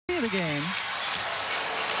of the game.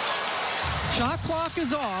 Shot clock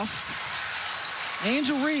is off.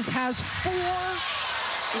 Angel Reese has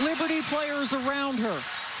 4 Liberty players around her.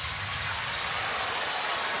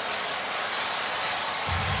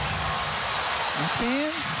 And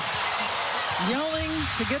fans yelling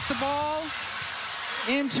to get the ball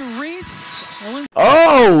into Reese.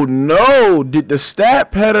 Oh no! Did the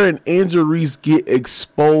Statpad and Angel Reese get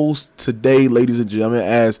exposed today, ladies and gentlemen,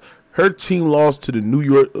 as her team lost to the New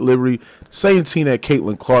York Liberty, same team that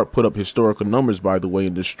Caitlin Clark put up historical numbers, by the way,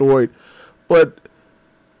 and destroyed. But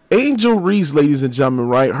Angel Reese, ladies and gentlemen,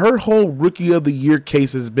 right, her whole Rookie of the Year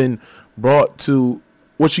case has been brought to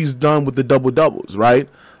what she's done with the double-doubles, right?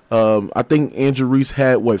 I think Angel Reese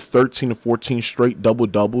had, what, 13 or 14 straight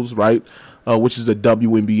double-doubles, right? Which is a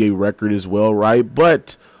WNBA record as well, right?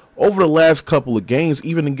 But over the last couple of games,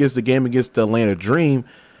 even against the game against the Atlanta Dream,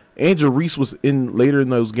 Angel Reese was in later in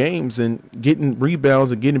those games and getting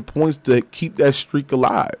rebounds and getting points to keep that streak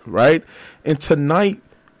alive, right? And tonight,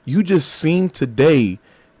 you just seen today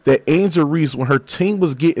that Angel Reese, when her team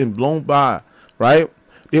was getting blown by, right?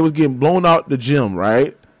 They was getting blown out the gym,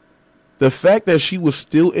 right? The fact that she was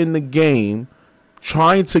still in the game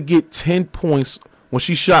trying to get 10 points when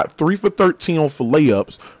she shot 3 for 13 on for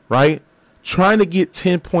layups, right? Trying to get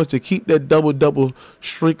 10 points to keep that double-double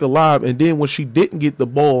streak alive. And then when she didn't get the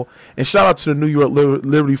ball, and shout out to the New York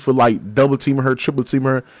Liberty for like double-teaming her, triple-teaming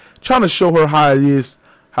her, trying to show her how it is,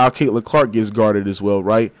 how Caitlin Clark gets guarded as well,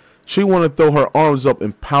 right? She want to throw her arms up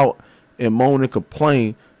and pout and moan and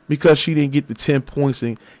complain because she didn't get the 10 points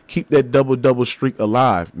and keep that double-double streak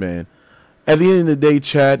alive, man. At the end of the day,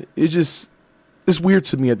 Chad, it's weird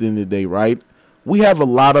to me at the end of the day, right? We have a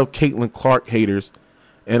lot of Caitlin Clark haters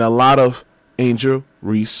and a lot of Angel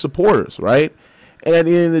Reese supporters, right? And at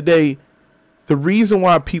the end of the day, the reason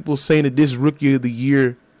why people saying that this Rookie of the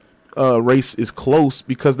Year race is close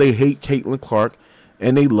because they hate Caitlin Clark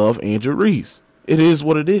and they love Angel Reese. It is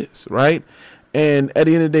what it is, right? And at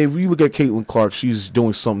the end of the day, if you look at Caitlin Clark, she's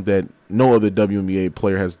doing something that no other WNBA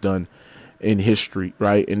player has done in history,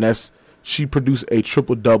 right? And that's she produced a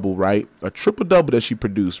triple-double, right? A triple-double that she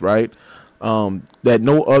produced, right? That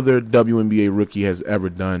no other WNBA rookie has ever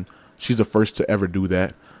done. She's the first to ever do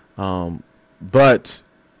that. But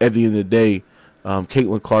at the end of the day,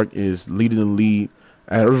 Caitlin Clark is leading the lead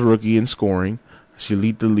as a rookie in scoring. She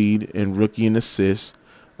leads the lead in rookie in assists.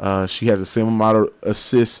 She has the same amount of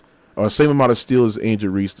assists or same amount of steals as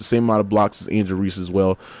Angel Reese, the same amount of blocks as Angel Reese as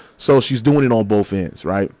well. So she's doing it on both ends,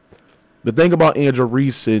 right? The thing about Angel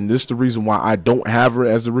Reese, and this is the reason why I don't have her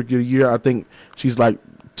as the Rookie of the Year, I think she's like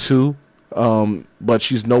 2, but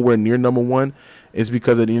she's nowhere near number 1, is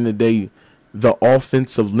because at the end of the day, the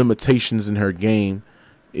offensive limitations in her game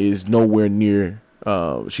is nowhere near,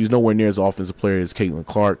 she's nowhere near as offensive player as Caitlin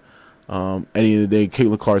Clark. At the end of the day,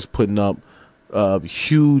 Caitlin Clark is putting up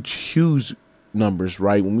huge numbers,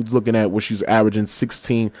 right? When we're looking at what she's averaging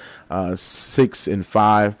 16, 6, and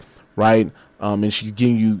 5, right? And she's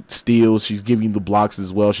giving you steals. She's giving you the blocks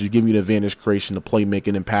as well. She's giving you the advantage creation, the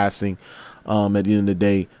playmaking, and passing. At the end of the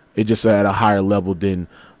day, it just at a higher level than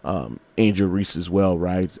Angel Reese as well,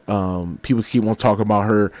 right? People keep on talking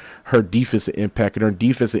about her defensive impact, and her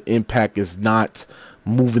defensive impact is not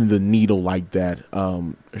moving the needle like that.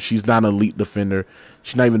 She's not an elite defender.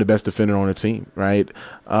 She's not even the best defender on the team, right?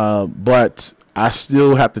 But I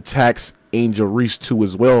still have to tax Angel Reese too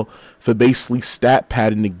as well for basically stat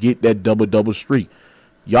padding to get that double-double streak.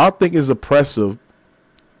 Y'all think it's oppressive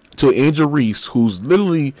to Angel Reese, who's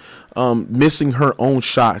literally missing her own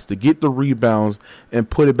shots to get the rebounds and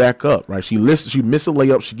put it back up, right? She misses a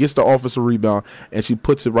layup, she gets the offensive rebound, and she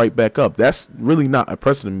puts it right back up. That's really not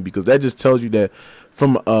oppressive to me because that just tells you that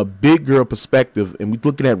from a big girl perspective, and we're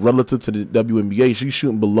looking at relative to the WNBA, she's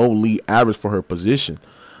shooting below league average for her position.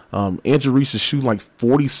 Angel Reese is shooting like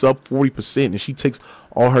 40% and she takes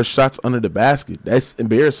all her shots under the basket. That's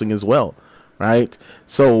embarrassing as well, right?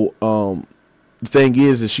 So the thing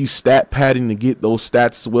is she's stat padding to get those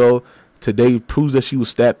stats as well. Today proves that she was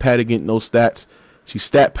stat padding getting those stats. She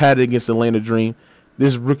stat padded against Atlanta Dream.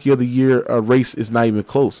 This Rookie of the Year race is not even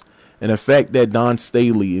close. And the fact that Don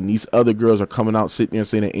Staley and these other girls are coming out sitting there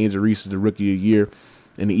saying that Angel Reese is the Rookie of the Year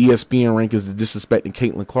and the ESPN rank is disrespecting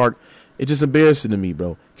Caitlin Clark, it's just embarrassing to me,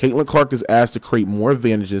 bro. Caitlin Clark is asked to create more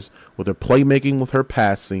advantages with her playmaking, with her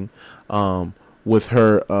passing, with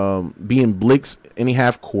her being blitz any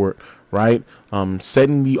half court, right?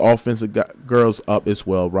 Setting the offensive girls up as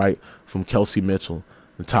well, right? From Kelsey Mitchell,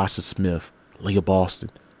 Natasha Smith, Leah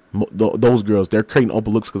Boston. Those girls, they're creating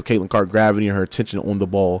open looks because Caitlin Clark gravity and her attention on the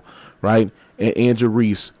ball, right? And Angel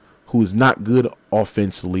Reese, who is not good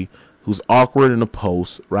offensively, who's awkward in the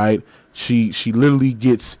post, right? She literally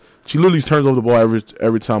gets She literally turns over the ball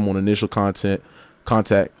every time on initial contact.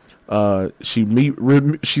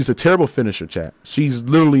 She's a terrible finisher, chat. She's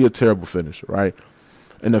literally a terrible finisher, right?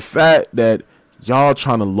 And the fact that y'all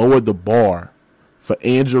trying to lower the bar for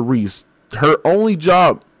Angel Reese, her only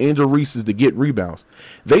job, Angel Reese, is to get rebounds.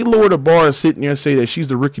 They lower the bar and sit there and say that she's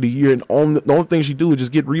the rookie of the year, and the only thing she do is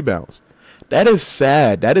just get rebounds. That is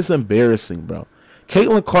sad. That is embarrassing, bro.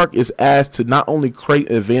 Caitlin Clark is asked to not only create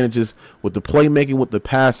advantages with the playmaking, with the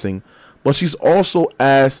passing, but she's also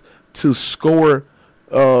asked to score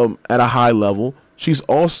at a high level. She's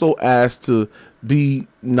also asked to be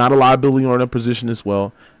not a liability on her position as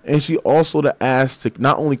well. And she also asked to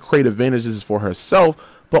not only create advantages for herself,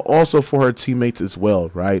 but also for her teammates as well,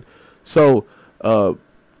 right? So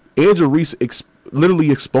Angel Reese literally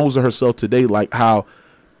exposed herself today, like how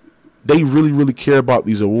they really, really care about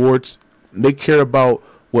these awards. They care about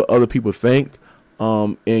what other people think.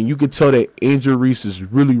 And you can tell that Angel Reese is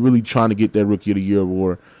really, really trying to get that Rookie of the Year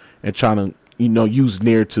award and trying to, use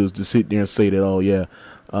narratives to sit there and say that, oh, yeah,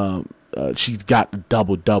 she's got the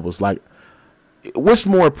double-doubles. Like, what's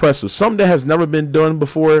more impressive? Something that has never been done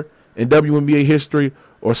before in WNBA history,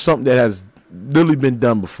 or something that has literally been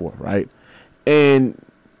done before, right? And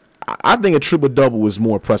I think a triple-double is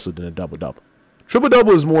more impressive than a double-double.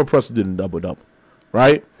 Triple-double is more impressive than a double-double,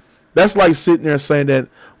 right? That's like sitting there saying that,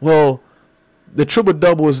 well, the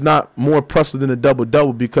triple-double is not more impressive than a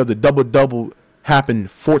double-double because the double-double happened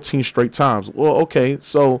 14 straight times. Well, okay,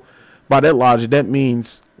 so by that logic, that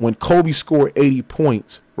means when Kobe scored 80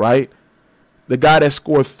 points, right, the guy that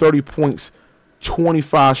scored 30 points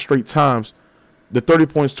 25 straight times, the 30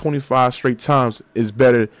 points 25 straight times is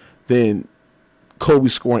better than Kobe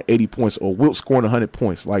scoring 80 points or Wilt scoring 100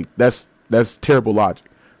 points. Like, that's terrible logic,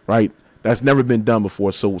 right? That's never been done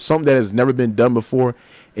before. So something that has never been done before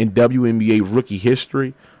in WNBA rookie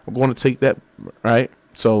history, I'm going to take that, right?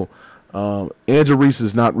 So Angel Reese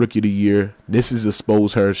is not Rookie of the Year. This is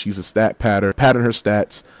expose her. She's a stat pattern her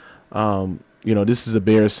stats. This is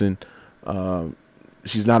embarrassing.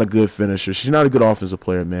 She's not a good finisher. She's not a good offensive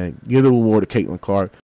player, man. Give the award to Caitlin Clark.